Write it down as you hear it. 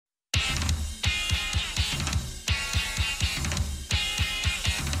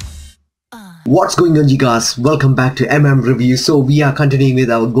What's going on, Geass? Welcome back to Review. So we are continuing with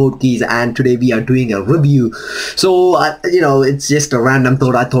our Geass, and today we are doing a review. So it's just a random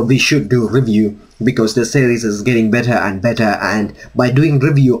thought. I thought we should do a review because the series is getting better and better, and by doing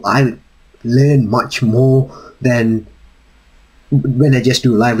review I learn much more than when I just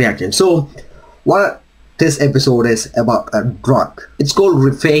do live reaction. So what this episode is about a drug. It's called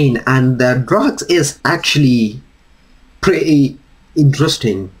Refrain, and the drugs is actually pretty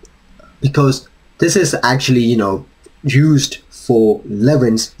interesting because this is actually used for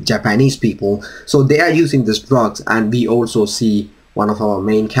Levin's Japanese people. So they are using this drugs, and we also see one of our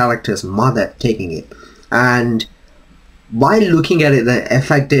main characters' mother taking it. And by looking at it, the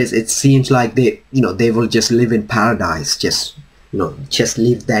effect is it seems like they will just live in paradise, just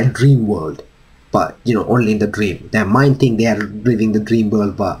live their dream world, but only in the dream. Their mind think they are living the dream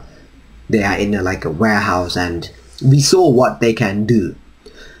world, but they are in like a warehouse, and we saw what they can do.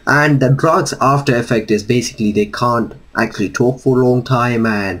 And the drugs after effect is basically they can't actually talk for a long time,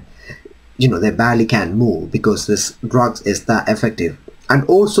 and they barely can move because this drugs is that effective. And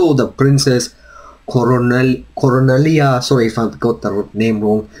also the princess Coronelia, sorry if I got the name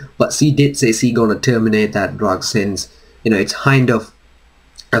wrong, but she did say she gonna terminate that drug since it's kind of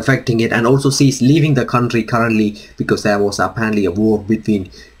affecting it. And also she's leaving the country currently because there was apparently a war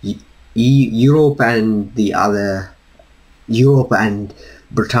between Europe and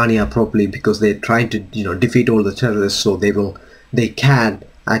Britannia, probably because they're trying to defeat all the terrorists, so they can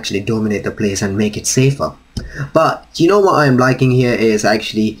actually dominate the place and make it safer. But what I'm liking here is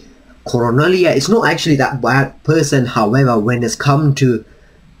actually Coronelia is not actually that bad person. However, when it's come to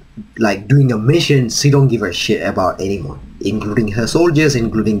like doing a mission, she don't give a shit about anyone, including her soldiers,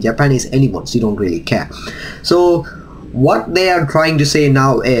 including Japanese, anyone. She don't really care. So what they are trying to say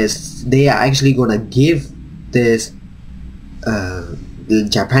now is they are actually gonna give this the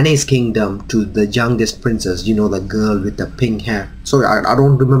Japanese kingdom to the youngest princess, the girl with the pink hair. Sorry, I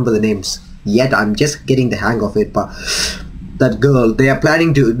don't remember the names yet. I'm just getting the hang of it. But that girl, they are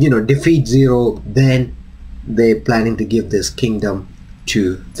planning to defeat Zero, then they're planning to give this kingdom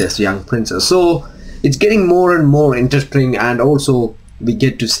to this young princess. So it's getting more and more interesting, and also we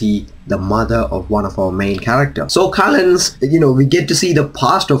get to see the mother of one of our main characters. So Kellan's, we get to see the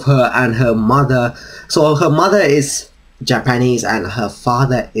past of her and her mother. So her mother is Japanese and her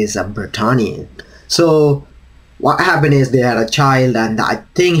father is a Britannian. So what happened is they had a child, and I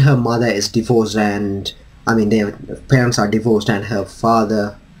think her mother is divorced, and their parents are divorced, and her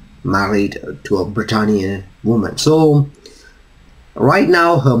father married to a Britannian woman. So right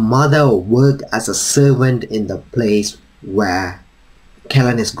now her mother worked as a servant in the place where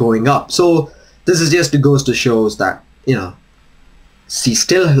Kellan is growing up. So this is just goes to shows that she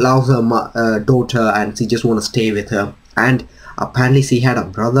still loves her daughter, and she just want to stay with her. And apparently she had a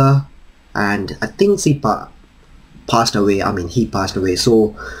brother, and I think she passed away. He passed away.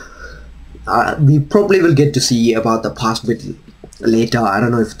 So we probably will get to see about the past bit later. I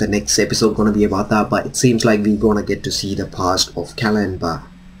don't know if the next episode gonna be about that, but it seems like we're gonna get to see the past of Kellan. But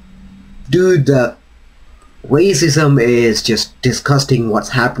dude, the racism is just disgusting what's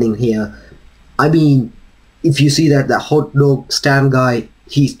happening here. If you see that the hot dog stand guy,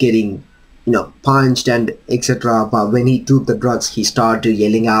 he's getting punched and etc. But when he took the drugs, he started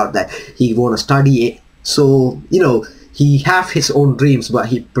yelling out that he want to study it. So he have his own dreams, but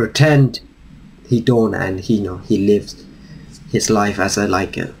he pretend he don't, and he lives his life as a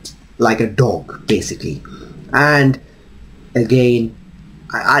like a dog basically. And again,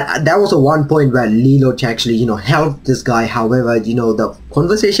 that was a one point where Lelouch actually helped this guy. However, the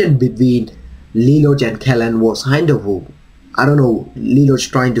conversation between Lelouch and Kellan was kind of, I don't know,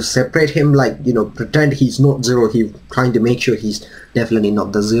 Lelouch trying to separate him, like pretend he's not Zero. He's trying to make sure he's definitely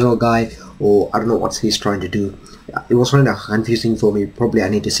not the Zero guy, or I don't know what he's trying to do. It was kind of confusing for me. Probably I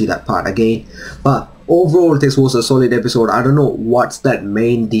need to see that part again. But overall, this was a solid episode. I don't know what's that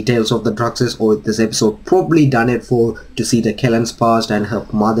main details of the drugs is, or this episode probably done it to see the Kellan's past and her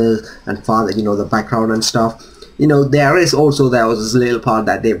mother and father, the background and stuff. There was this little part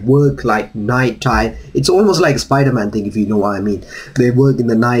that they work like night time. It's almost like a Spider-Man thing, if you know what I mean. They work in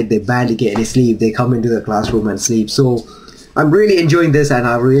the night, they barely get any sleep, they come into the classroom and sleep. So I'm really enjoying this, and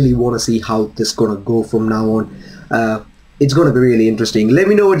I really want to see how this is gonna go from now on. It's gonna be really interesting. Let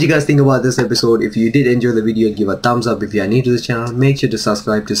me know what you guys think about this episode. If you did enjoy the video, give a thumbs up. If you are new to this channel, make sure to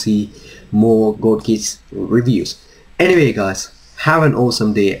subscribe to see more Geass reviews. Anyway guys, have an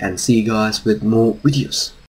awesome day, and see you guys with more videos.